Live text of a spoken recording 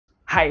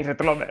Hi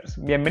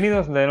retrolovers,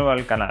 bienvenidos de nuevo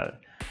al canal.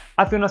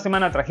 Hace una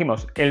semana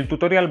trajimos el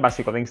tutorial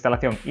básico de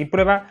instalación y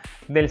prueba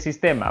del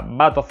sistema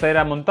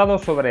Batocera montado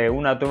sobre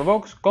una turbo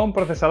box con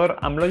procesador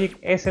Amlogic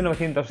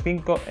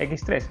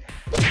S905X3.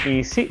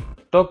 Y sí,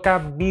 toca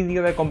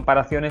vídeo de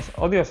comparaciones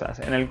odiosas,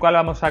 en el cual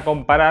vamos a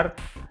comparar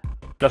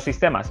los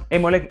sistemas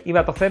EMUELEC y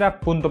Batocera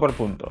punto por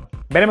punto.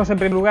 Veremos en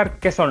primer lugar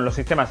qué son los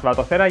sistemas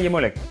Batocera y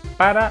Emuelec,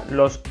 para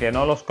los que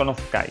no los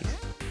conozcáis.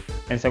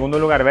 En segundo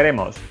lugar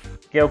veremos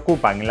qué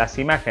ocupan las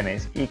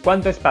imágenes y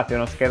cuánto espacio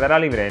nos quedará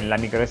libre en la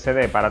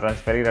microSD para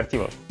transferir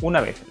archivos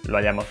una vez lo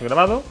hayamos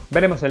grabado.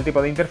 Veremos el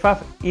tipo de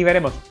interfaz y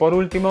veremos por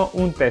último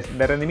un test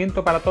de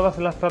rendimiento para todas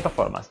las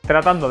plataformas,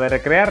 tratando de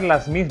recrear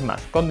las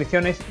mismas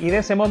condiciones y de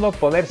ese modo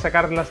poder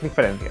sacar las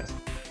diferencias.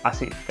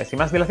 Así que sin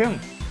más dilación,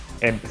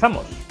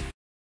 ¡empezamos!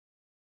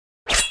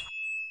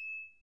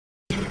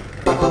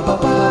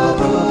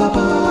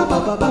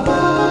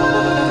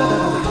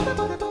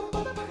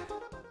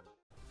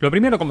 Lo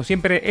primero, como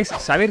siempre, es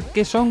saber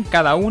qué son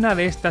cada una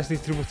de estas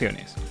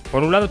distribuciones.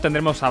 Por un lado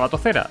tendremos a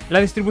Batocera, la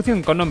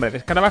distribución con nombre de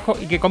escarabajo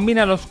y que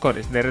combina los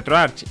cores de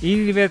RetroArch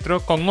y Retro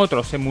con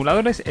otros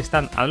emuladores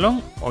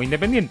standalone o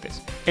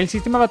independientes. El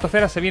sistema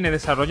Batocera se viene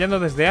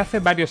desarrollando desde hace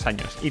varios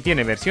años y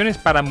tiene versiones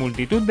para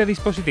multitud de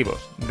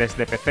dispositivos,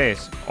 desde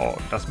PCs o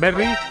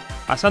Raspberry,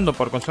 pasando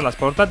por consolas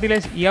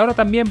portátiles y ahora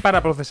también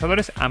para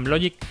procesadores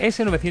Amlogic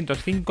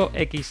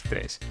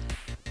S905X3.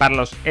 Para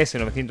los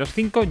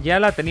S905 ya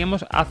la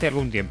teníamos hace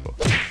algún tiempo.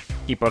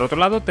 Y por otro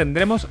lado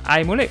tendremos a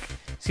Emuelec,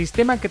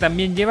 sistema que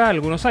también lleva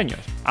algunos años,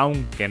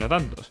 aunque no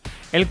tantos,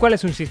 el cual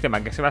es un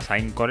sistema que se basa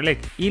en Corelec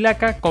y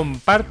Laca con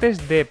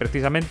partes de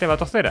precisamente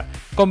Batocera,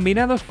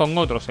 combinados con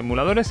otros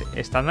emuladores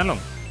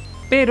standalone.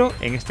 Pero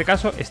en este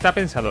caso está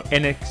pensado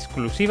en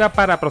exclusiva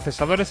para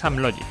procesadores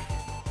Amlogic.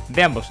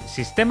 De ambos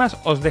sistemas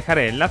os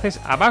dejaré enlaces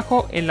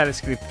abajo en la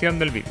descripción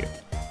del vídeo.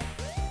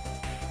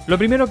 Lo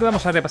primero que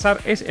vamos a repasar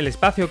es el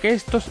espacio que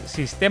estos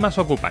sistemas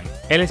ocupan.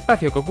 El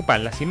espacio que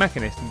ocupan las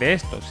imágenes de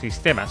estos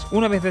sistemas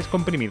una vez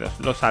descomprimidos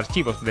los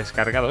archivos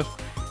descargados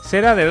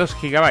será de 2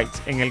 GB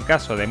en el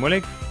caso de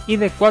Emuelec y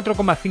de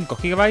 4,5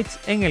 GB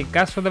en el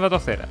caso de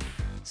Batocera.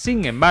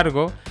 Sin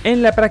embargo,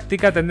 en la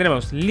práctica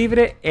tendremos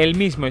libre el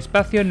mismo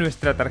espacio en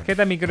nuestra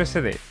tarjeta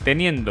microSD,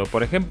 teniendo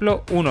por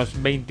ejemplo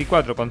unos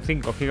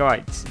 24,5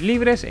 GB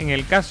libres en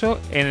el caso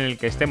en el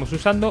que estemos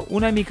usando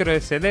una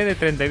microSD de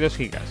 32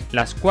 GB,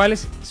 las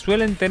cuales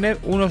suelen tener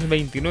unos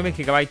 29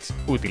 GB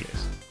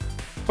útiles.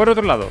 Por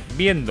otro lado,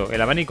 viendo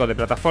el abanico de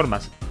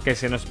plataformas que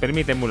se nos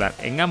permite emular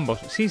en ambos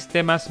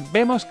sistemas,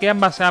 vemos que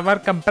ambas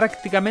abarcan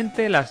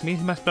prácticamente las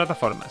mismas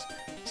plataformas,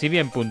 si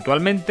bien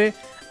puntualmente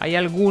hay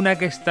alguna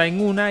que está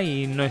en una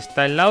y no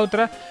está en la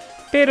otra,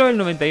 pero el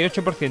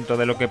 98%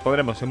 de lo que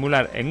podremos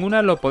emular en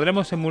una lo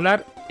podremos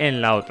emular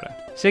en la otra.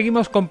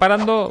 Seguimos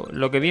comparando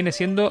lo que viene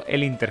siendo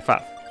el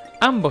Interfaz.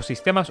 Ambos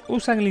sistemas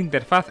usan el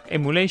Interfaz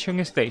Emulation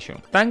Station,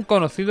 tan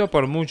conocido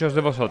por muchos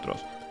de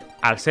vosotros.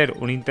 Al ser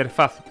un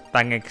interfaz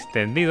tan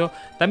extendido,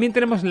 también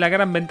tenemos la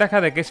gran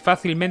ventaja de que es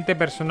fácilmente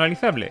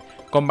personalizable,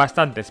 con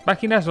bastantes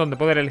páginas donde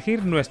poder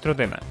elegir nuestro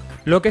tema.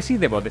 Lo que sí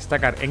debo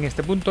destacar en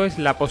este punto es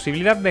la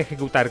posibilidad de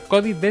ejecutar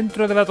código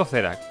dentro de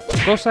Batocera,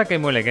 cosa que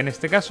Emuelec en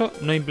este caso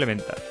no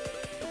implementa.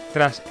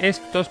 Tras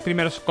estos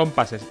primeros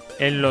compases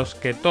en los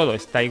que todo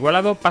está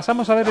igualado,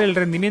 pasamos a ver el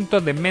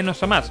rendimiento de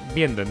menos a más,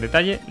 viendo en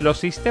detalle los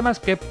sistemas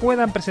que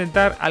puedan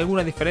presentar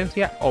alguna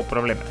diferencia o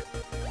problema.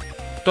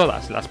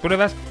 Todas las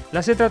pruebas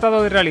las he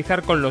tratado de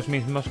realizar con los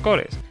mismos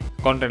cores,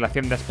 con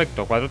relación de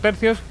aspecto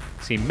 4/3,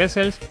 sin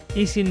bezels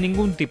y sin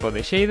ningún tipo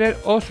de shader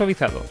o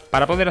suavizado,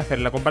 para poder hacer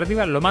la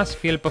comparativa lo más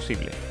fiel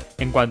posible.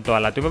 En cuanto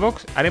a la turbo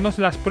box, haremos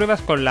las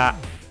pruebas con la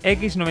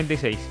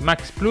X96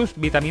 Max Plus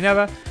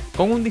vitaminada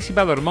con un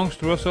disipador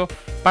monstruoso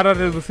para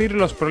reducir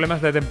los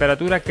problemas de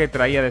temperatura que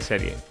traía de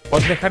serie.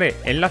 Os dejaré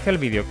enlace al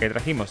vídeo que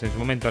trajimos en su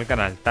momento al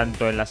canal,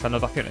 tanto en las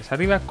anotaciones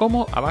arriba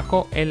como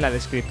abajo en la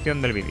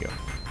descripción del vídeo.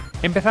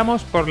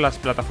 Empezamos por las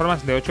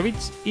plataformas de 8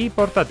 bits y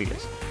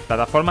portátiles,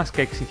 plataformas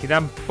que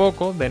exigirán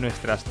poco de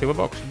nuestras turbo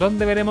box,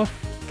 donde veremos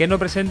que no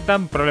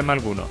presentan problema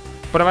alguno.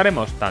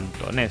 Probaremos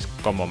tanto NES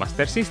como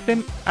Master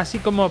System, así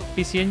como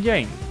PC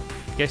Engine,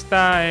 que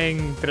está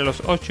entre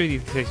los 8 y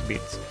 16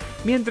 bits,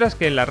 mientras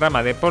que en la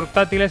rama de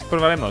portátiles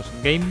probaremos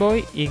Game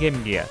Boy y Game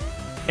Gear.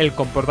 El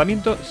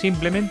comportamiento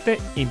simplemente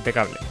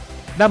impecable.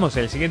 Damos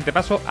el siguiente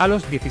paso a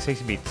los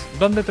 16 bits,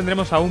 donde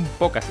tendremos aún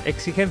pocas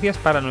exigencias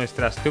para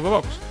nuestras turbo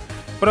box.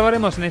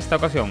 Probaremos en esta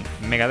ocasión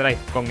Mega Drive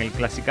con el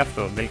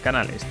clasicazo del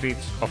canal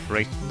Streets of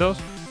Rage 2,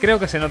 creo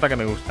que se nota que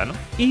me gusta, ¿no?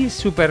 Y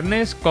Super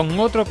NES con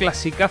otro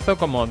clasicazo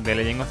como The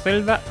Legend of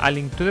Zelda A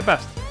Link to the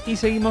Past. Y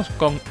seguimos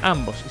con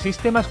ambos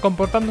sistemas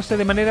comportándose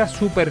de manera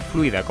súper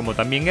fluida, como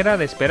también era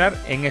de esperar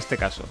en este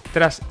caso.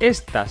 Tras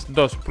estas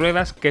dos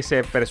pruebas que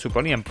se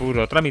presuponían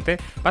puro trámite,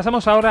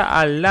 pasamos ahora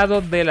al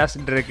lado de las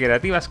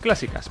recreativas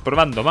clásicas,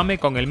 probando mame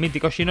con el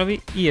mítico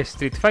Shinobi y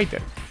Street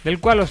Fighter, del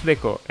cual os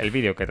dejo el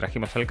vídeo que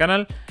trajimos al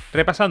canal,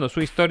 repasando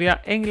su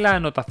historia en la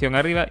anotación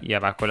arriba y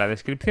abajo en la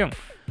descripción.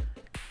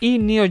 Y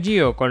Neo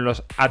Geo con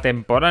los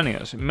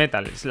atemporáneos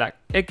Metal Slug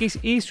X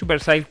y Super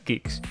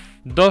Sidekicks.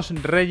 dos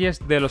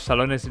reyes de los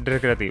salones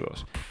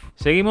recreativos.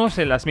 Seguimos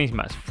en las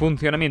mismas,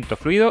 funcionamiento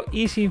fluido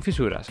y sin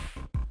fisuras.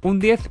 Un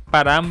 10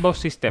 para ambos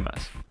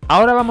sistemas.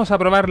 Ahora vamos a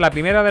probar la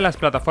primera de las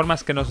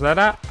plataformas que nos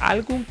dará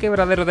algún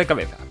quebradero de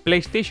cabeza,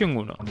 PlayStation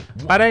 1.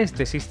 Para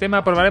este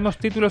sistema probaremos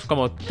títulos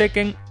como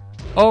Tekken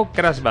o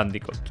Crash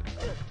Bandicoot.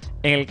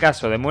 En el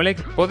caso de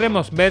EMUELEC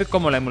podremos ver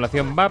cómo la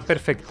emulación va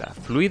perfecta,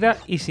 fluida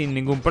y sin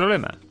ningún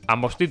problema.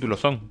 Ambos títulos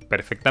son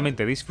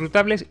perfectamente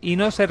disfrutables y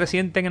no se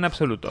resienten en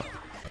absoluto.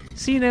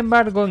 Sin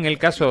embargo, en el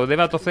caso de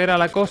Batocera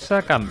la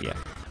cosa cambia.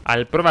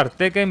 Al probar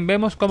Tekken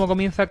vemos cómo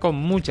comienza con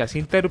muchas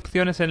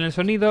interrupciones en el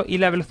sonido y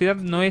la velocidad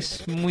no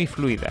es muy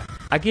fluida.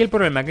 Aquí el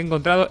problema que he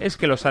encontrado es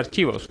que los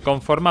archivos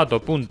con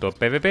formato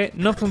 .pvp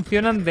no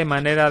funcionan de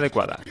manera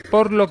adecuada,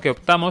 por lo que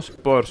optamos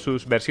por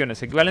sus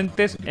versiones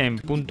equivalentes en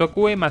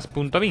 .que más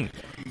 .bin,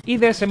 y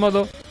de ese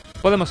modo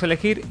podemos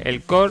elegir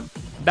el Core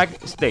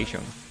DAC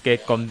Station, que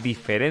con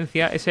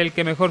diferencia es el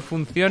que mejor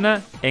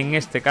funciona en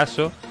este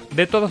caso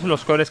de todos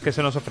los cores que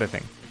se nos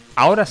ofrecen.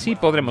 Ahora sí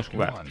podremos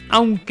jugar,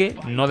 aunque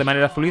no de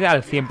manera fluida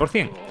al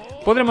 100%.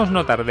 Podremos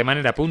notar de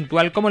manera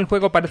puntual cómo el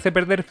juego parece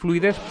perder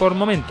fluidez por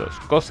momentos,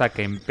 cosa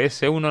que en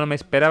PS1 no me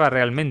esperaba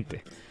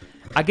realmente.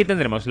 Aquí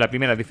tendremos la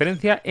primera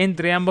diferencia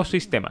entre ambos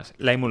sistemas,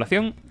 la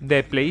emulación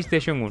de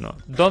PlayStation 1,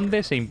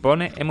 donde se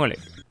impone EMUELEC.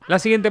 La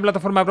siguiente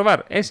plataforma a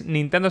probar es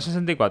Nintendo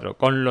 64,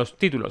 con los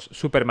títulos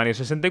Super Mario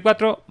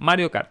 64,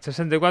 Mario Kart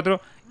 64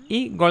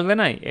 y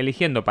GoldenEye,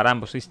 eligiendo para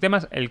ambos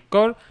sistemas el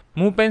Core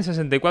Mupen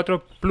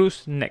 64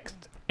 Plus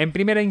Next. En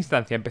primera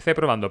instancia empecé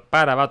probando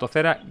para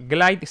Batocera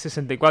Glide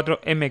 64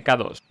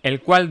 MK2,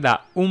 el cual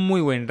da un muy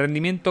buen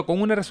rendimiento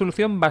con una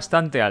resolución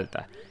bastante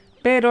alta.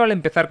 Pero al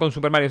empezar con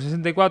Super Mario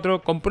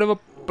 64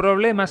 compruebo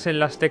problemas en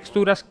las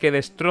texturas que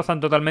destrozan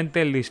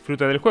totalmente el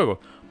disfrute del juego,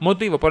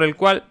 motivo por el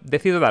cual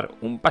decido dar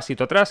un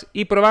pasito atrás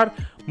y probar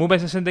Mupen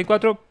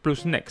 64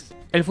 Plus Next.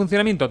 El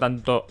funcionamiento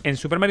tanto en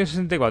Super Mario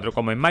 64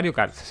 como en Mario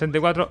Kart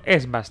 64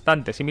 es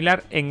bastante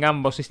similar en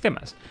ambos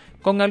sistemas,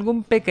 con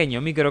algún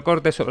pequeño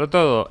microcorte sobre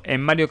todo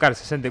en Mario Kart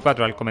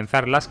 64 al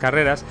comenzar las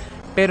carreras,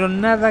 pero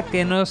nada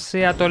que no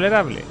sea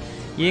tolerable,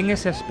 y en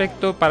ese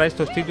aspecto para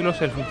estos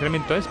títulos el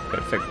funcionamiento es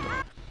perfecto.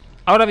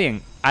 Ahora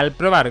bien, al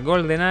probar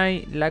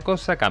GoldenEye la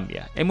cosa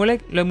cambia.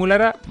 EMUELEC lo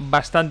emulará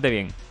bastante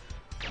bien.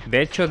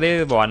 De hecho,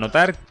 debo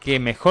anotar que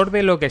mejor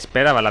de lo que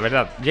esperaba, la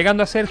verdad,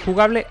 llegando a ser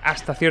jugable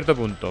hasta cierto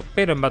punto,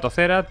 pero en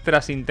Batocera,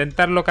 tras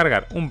intentarlo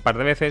cargar un par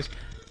de veces,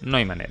 no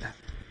hay manera.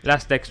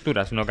 Las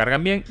texturas no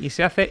cargan bien y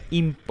se hace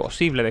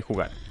imposible de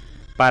jugar.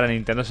 Para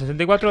Nintendo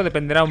 64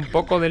 dependerá un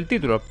poco del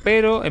título,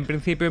 pero en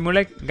principio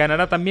EMUELEC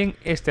ganará también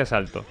este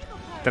asalto.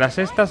 Tras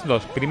estas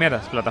dos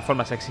primeras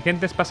plataformas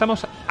exigentes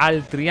pasamos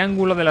al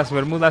triángulo de las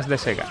Bermudas de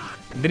Sega,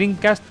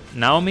 Dreamcast,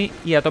 Naomi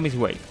y Atomic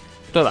Wave.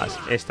 Todas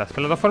estas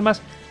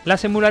plataformas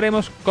las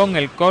emularemos con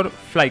el Core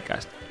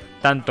Flycast,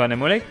 tanto en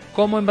EMUELEC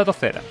como en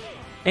Batocera.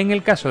 En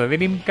el caso de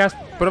Dreamcast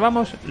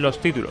probamos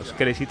los títulos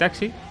Crazy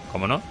Taxi,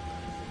 como no,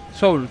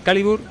 Soul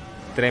Calibur,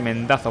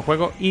 tremendazo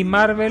juego, y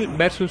Marvel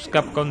vs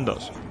Capcom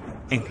 2.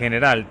 En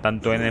general,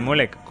 tanto en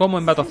EMUELEC como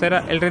en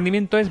Batocera, el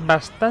rendimiento es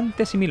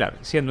bastante similar,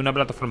 siendo una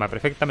plataforma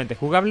perfectamente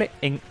jugable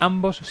en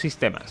ambos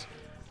sistemas.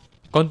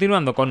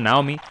 Continuando con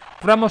Naomi,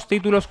 probamos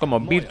títulos como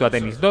Virtua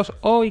Tennis 2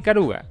 o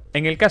Ikaruga.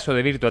 En el caso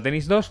de Virtua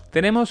Tennis 2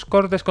 tenemos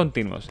cortes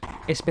continuos,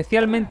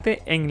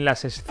 especialmente en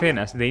las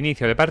escenas de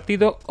inicio de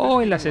partido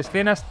o en las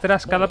escenas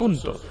tras cada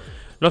punto.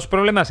 Los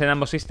problemas en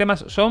ambos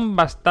sistemas son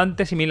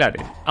bastante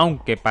similares,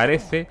 aunque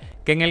parece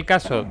que en el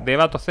caso de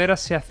Batocera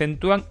se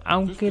acentúan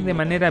aunque de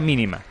manera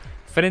mínima,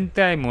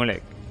 frente a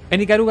EMUELEC. En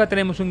Ikaruga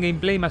tenemos un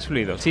gameplay más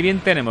fluido, si bien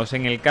tenemos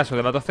en el caso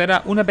de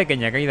Batocera una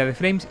pequeña caída de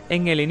frames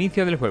en el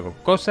inicio del juego,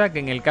 cosa que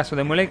en el caso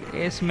de EMUELEC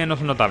es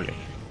menos notable.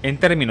 En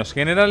términos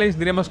generales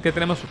diremos que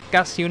tenemos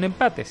casi un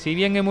empate, si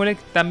bien EMUELEC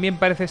también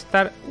parece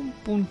estar un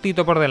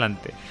puntito por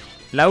delante.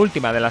 La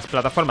última de las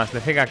plataformas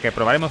de Sega que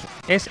probaremos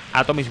es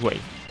Atomic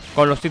Wave,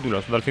 con los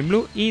títulos Dolphin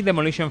Blue y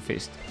Demolition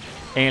Fist.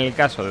 En el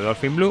caso de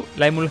Dolphin Blue,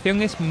 la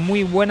emulación es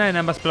muy buena en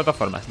ambas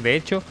plataformas. De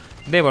hecho,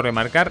 debo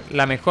remarcar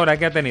la mejora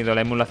que ha tenido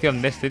la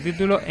emulación de este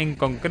título en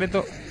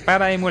concreto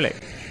para EMUELEC,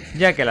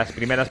 ya que las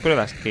primeras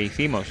pruebas que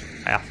hicimos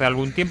hace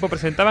algún tiempo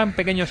presentaban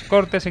pequeños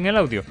cortes en el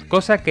audio,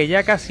 cosa que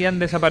ya casi han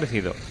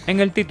desaparecido. En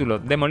el título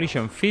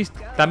Demolition Fist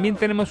también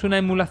tenemos una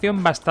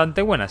emulación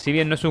bastante buena, si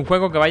bien no es un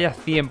juego que vaya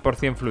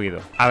 100% fluido.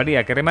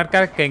 Habría que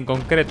remarcar que en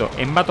concreto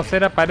en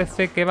Batocera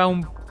parece que va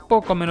un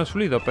poco menos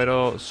fluido,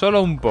 pero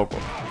solo un poco.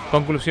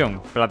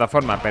 Conclusión,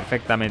 plataforma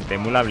perfectamente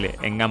emulable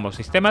en ambos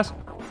sistemas,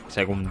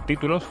 según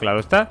títulos, claro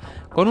está,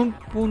 con un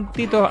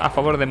puntito a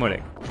favor de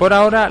EMUELEC. Por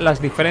ahora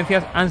las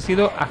diferencias han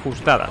sido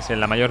ajustadas,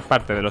 en la mayor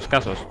parte de los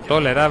casos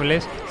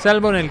tolerables,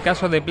 salvo en el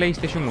caso de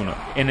PlayStation 1,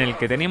 en el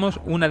que teníamos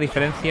una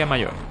diferencia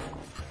mayor.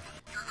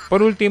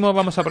 Por último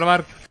vamos a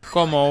probar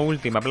como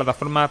última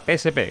plataforma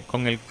PSP,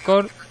 con el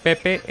Core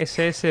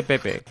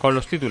PPSSPP, con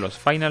los títulos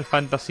Final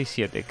Fantasy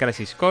VII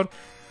Crisis Core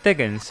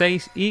Tekken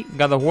 6 y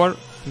God of War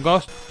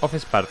Ghost of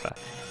Sparta.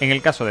 En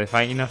el caso de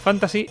Final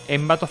Fantasy,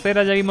 en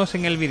Batocera ya vimos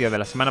en el vídeo de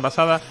la semana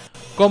pasada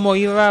cómo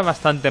iba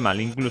bastante mal,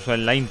 incluso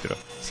en la intro.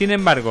 Sin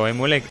embargo,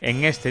 Emuelec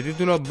en este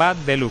título va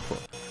de lujo,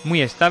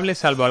 muy estable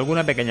salvo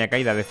alguna pequeña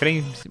caída de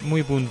frames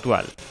muy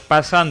puntual.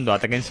 Pasando a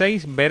Tekken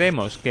 6,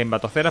 veremos que en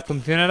Batocera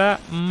funcionará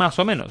más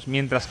o menos,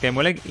 mientras que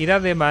Emuelec irá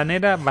de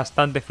manera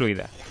bastante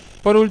fluida.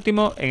 Por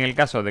último, en el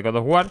caso de God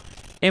of War,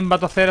 en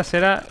Batocera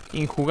será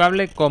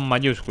injugable con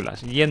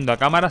mayúsculas, yendo a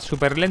cámara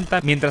súper lenta,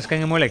 mientras que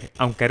en Emuelec,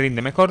 aunque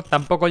rinde mejor,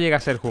 tampoco llega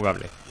a ser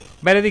jugable.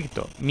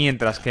 Veredicto,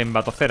 mientras que en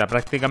Batocera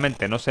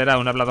prácticamente no será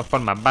una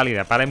plataforma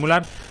válida para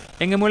emular,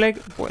 en Emuelec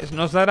pues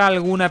nos dará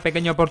alguna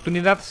pequeña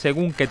oportunidad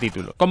según qué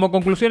título. Como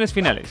conclusiones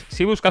finales,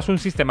 si buscas un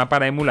sistema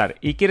para emular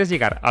y quieres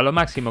llegar a lo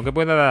máximo que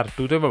pueda dar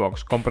tu TV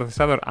Box con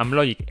procesador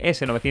Amlogic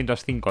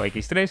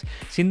S905X3,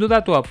 sin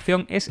duda tu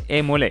opción es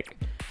Emuelec.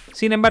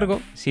 Sin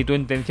embargo, si tu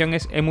intención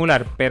es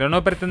emular pero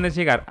no pretendes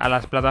llegar a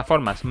las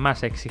plataformas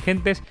más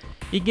exigentes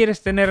y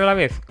quieres tener a la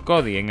vez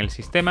Kodi en el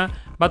sistema,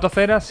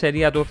 Batocera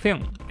sería tu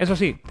opción. Eso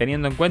sí,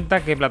 teniendo en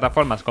cuenta que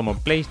plataformas como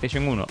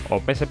PlayStation 1 o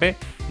PSP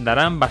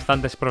darán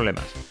bastantes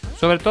problemas.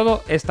 Sobre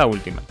todo esta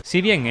última.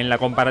 Si bien en la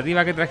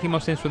comparativa que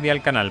trajimos en su día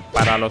al canal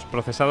para los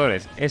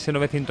procesadores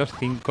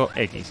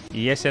S905X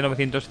y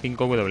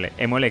S905W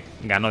Emuelec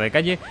ganó de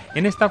calle,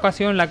 en esta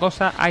ocasión la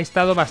cosa ha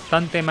estado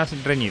bastante más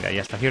reñida y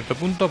hasta cierto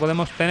punto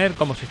podemos tener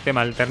como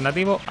sistema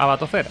alternativo a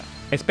Batocera.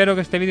 Espero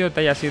que este vídeo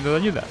te haya sido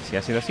de ayuda. Si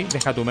ha sido así,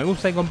 deja tu me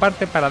gusta y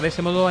comparte para de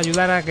ese modo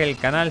ayudar a que el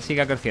canal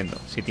siga creciendo.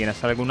 Si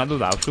tienes alguna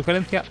duda o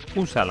sugerencia,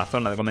 usa la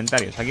zona de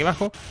comentarios aquí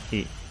abajo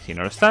y, si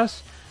no lo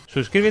estás,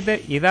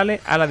 suscríbete y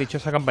dale a la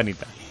dichosa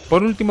campanita.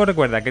 Por último,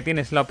 recuerda que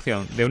tienes la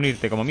opción de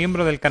unirte como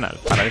miembro del canal,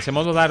 para de ese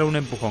modo dar un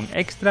empujón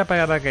extra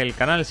para que el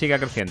canal siga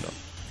creciendo.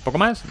 Poco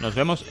más, nos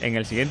vemos en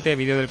el siguiente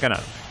vídeo del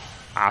canal.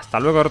 ¡Hasta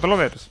luego,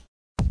 retrolovers!